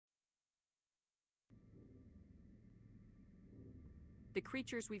The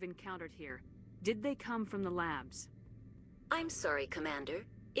creatures we've encountered here, did they come from the labs? I'm sorry, Commander.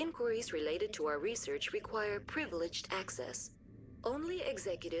 Inquiries related to our research require privileged access. Only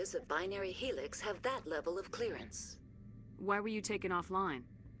executives of Binary Helix have that level of clearance. Why were you taken offline?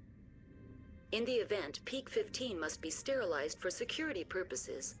 In the event, Peak 15 must be sterilized for security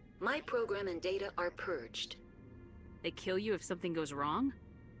purposes. My program and data are purged. They kill you if something goes wrong?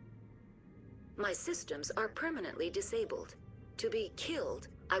 My systems are permanently disabled. To be killed,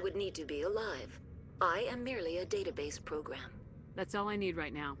 I would need to be alive. I am merely a database program. That's all I need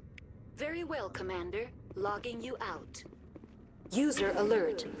right now. Very well, Commander. Logging you out. User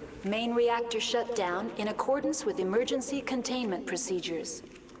alert. Main reactor shut down in accordance with emergency containment procedures.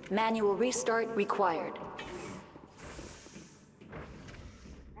 Manual restart required.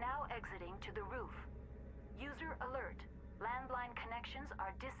 Now exiting to the roof. User alert. Landline connections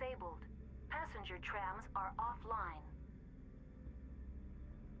are disabled. Passenger trams are offline.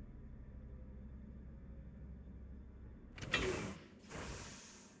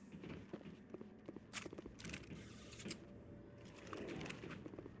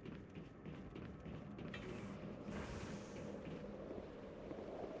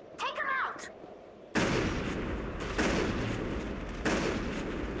 Take him out!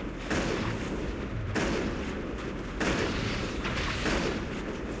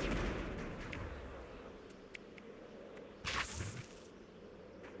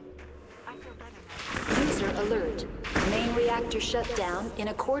 I feel better now. User alert. Main reactor shut down in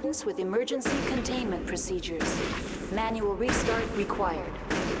accordance with emergency containment procedures. Manual restart required.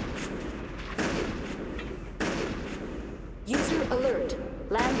 User alert.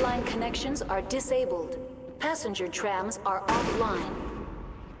 Landline connections are disabled. Passenger trams are offline.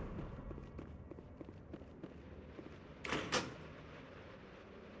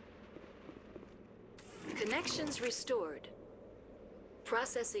 Connections restored.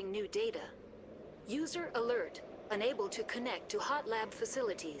 Processing new data. User alert. Unable to connect to hot lab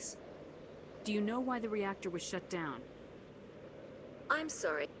facilities. Do you know why the reactor was shut down? I'm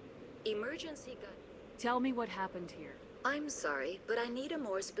sorry. Emergency gun. Tell me what happened here. I'm sorry, but I need a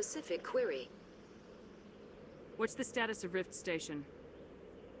more specific query. What's the status of Rift Station?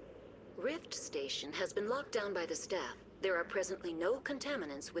 Rift Station has been locked down by the staff. There are presently no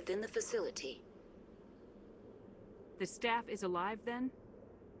contaminants within the facility. The staff is alive then?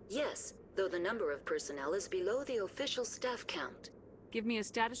 Yes, though the number of personnel is below the official staff count. Give me a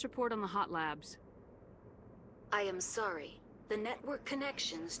status report on the hot labs. I am sorry. The network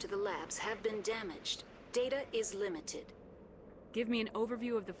connections to the labs have been damaged. Data is limited. Give me an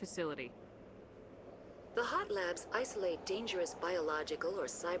overview of the facility. The hot labs isolate dangerous biological or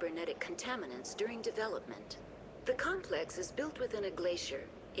cybernetic contaminants during development. The complex is built within a glacier.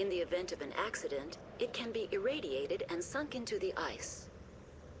 In the event of an accident, it can be irradiated and sunk into the ice.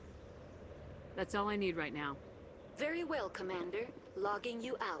 That's all I need right now. Very well, Commander. Logging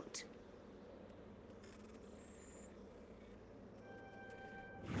you out.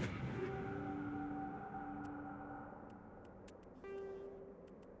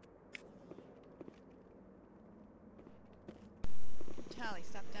 Tally,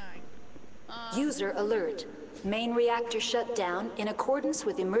 stop dying. User alert. Main reactor shut down in accordance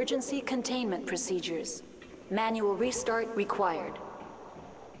with emergency containment procedures. Manual restart required.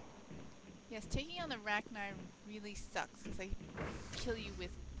 Yes, taking on the Rachni really sucks because they kill you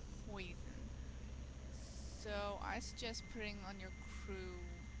with poison. So I suggest putting on your crew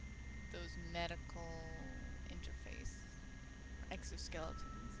those medical interface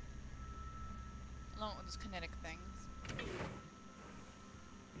exoskeletons, along with those kinetic things.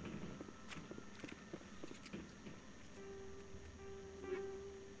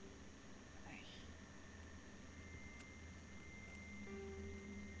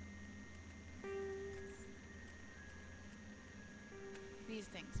 These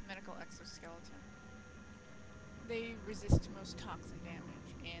things, medical exoskeleton. They resist most toxin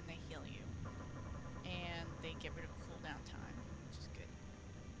damage, and they heal you. And they get rid of cooldown time, which is good.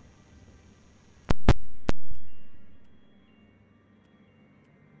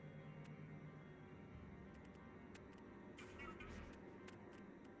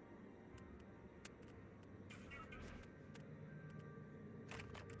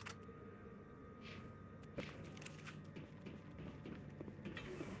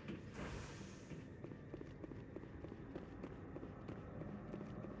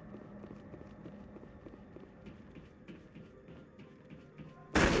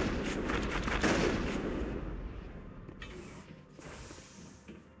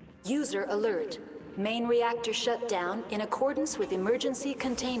 User alert. Main reactor shut down in accordance with emergency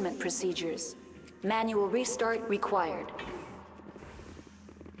containment procedures. Manual restart required.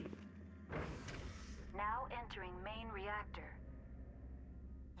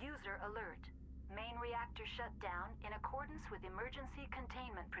 reactor shut down in accordance with emergency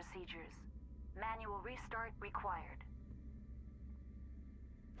containment procedures. Manual restart required.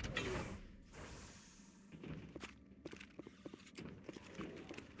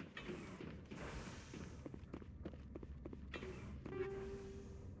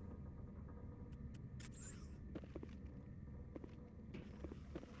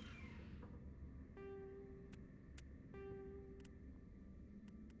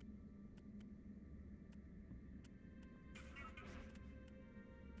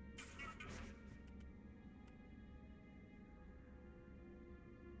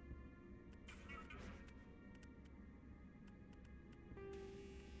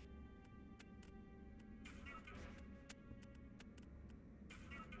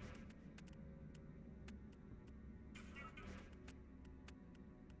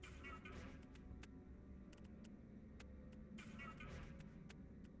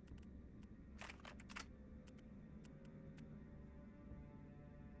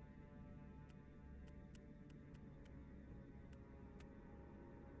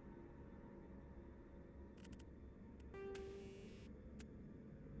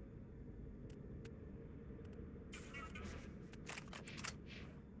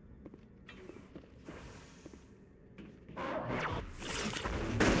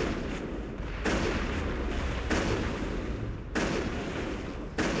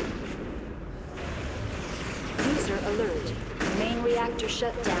 Alert. Main reactor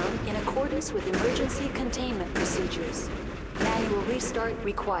shut down in accordance with emergency containment procedures. Manual restart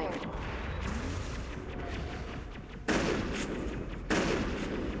required.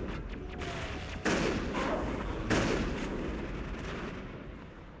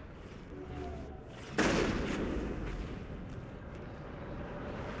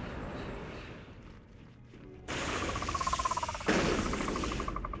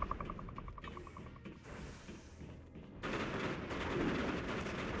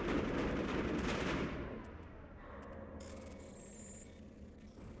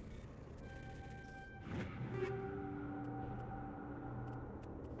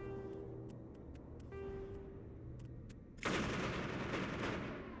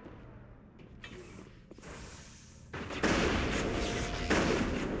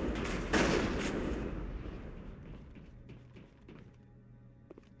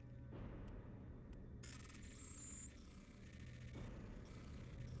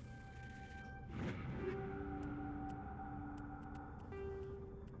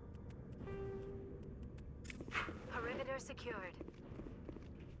 Perimeter secured.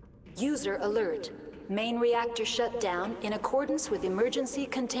 User alert. Main reactor shut down in accordance with emergency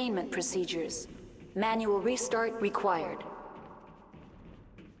containment procedures. Manual restart required.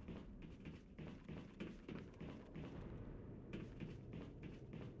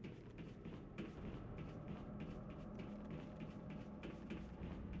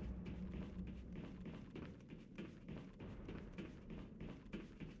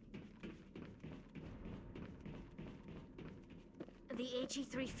 The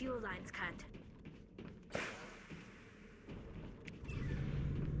HE3 fuel line's cut.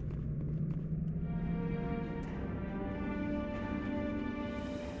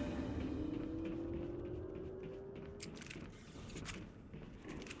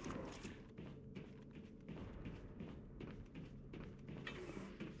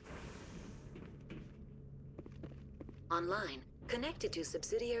 Online, connected to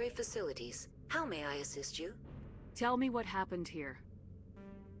subsidiary facilities. How may I assist you? Tell me what happened here.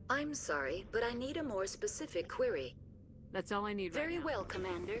 I'm sorry, but I need a more specific query. That's all I need right now. Very well,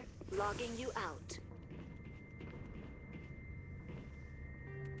 Commander. Logging you out.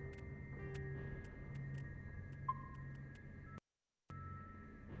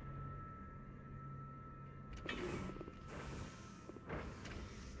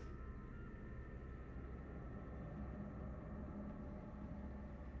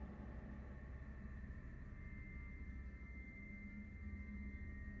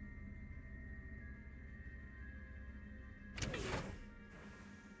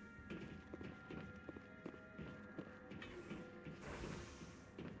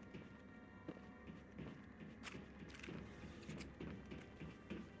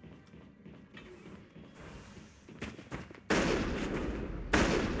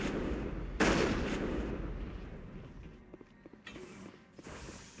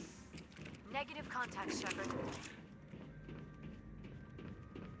 Negative contact, Shepard.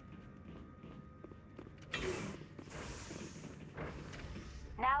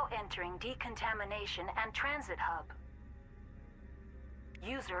 Now entering decontamination and transit hub.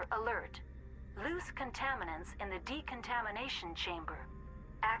 User alert. Loose contaminants in the decontamination chamber.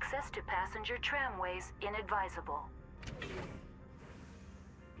 Access to passenger tramways inadvisable.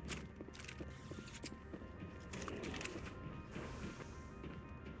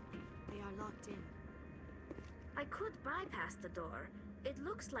 They are locked in. I could bypass the door. It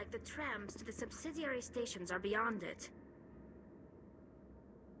looks like the trams to the subsidiary stations are beyond it.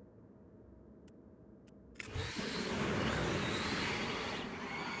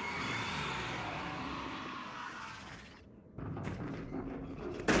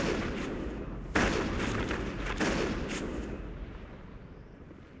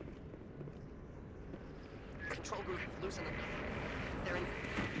 Control group losing them. They're in.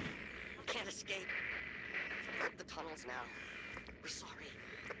 Can't escape. The tunnels now. We're sorry.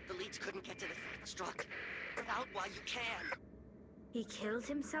 The leads couldn't get to the struck. Get out while you can. He killed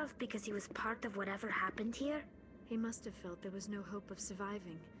himself because he was part of whatever happened here? He must have felt there was no hope of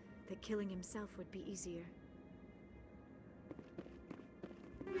surviving, that killing himself would be easier.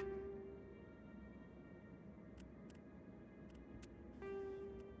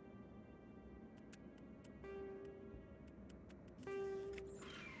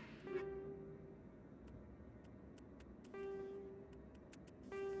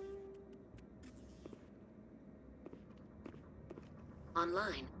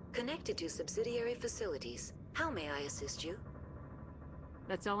 Online, connected to subsidiary facilities. How may I assist you?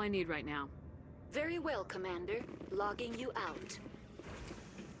 That's all I need right now. Very well, Commander. Logging you out.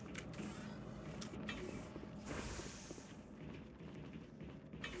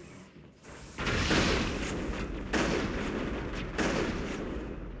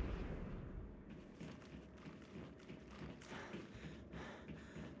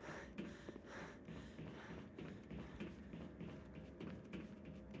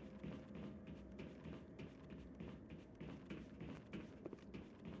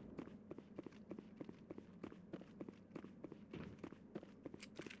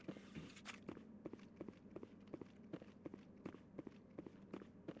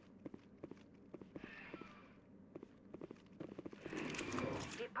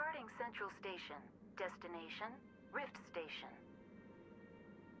 Departing Central Station. Destination, Rift Station.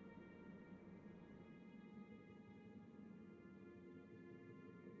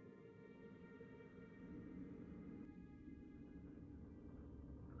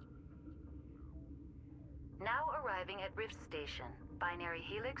 Now arriving at Rift Station, Binary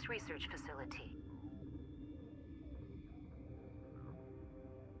Helix Research Facility.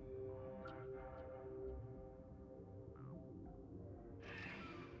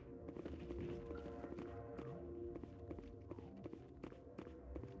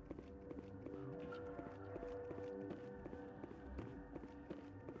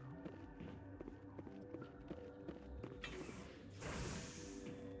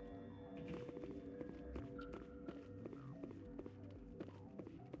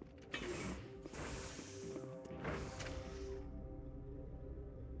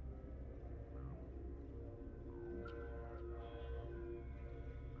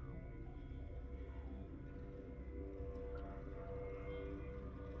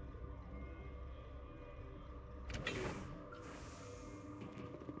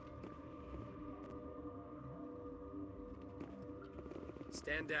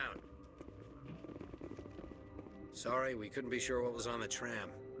 Stand down. Sorry, we couldn't be sure what was on the tram.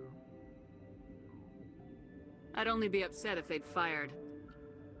 I'd only be upset if they'd fired.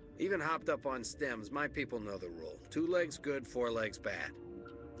 Even hopped up on stems, my people know the rule. 2 legs good, 4 legs bad.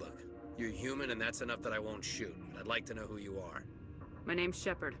 Look, you're human and that's enough that I won't shoot. I'd like to know who you are. My name's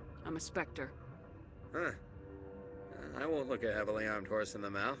Shepard. I'm a Spectre. Huh. I won't look a heavily armed horse in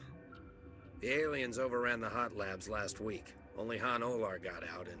the mouth. The aliens overran the hot labs last week. Only Han Olar got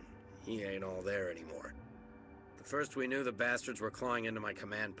out, and he ain't all there anymore. The first we knew, the bastards were clawing into my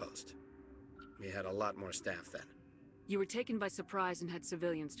command post. We had a lot more staff then. You were taken by surprise and had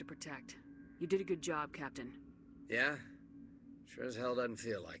civilians to protect. You did a good job, Captain. Yeah? Sure as hell doesn't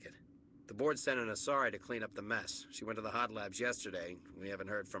feel like it. The board sent an Asari to clean up the mess. She went to the hot labs yesterday. We haven't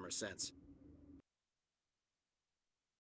heard from her since.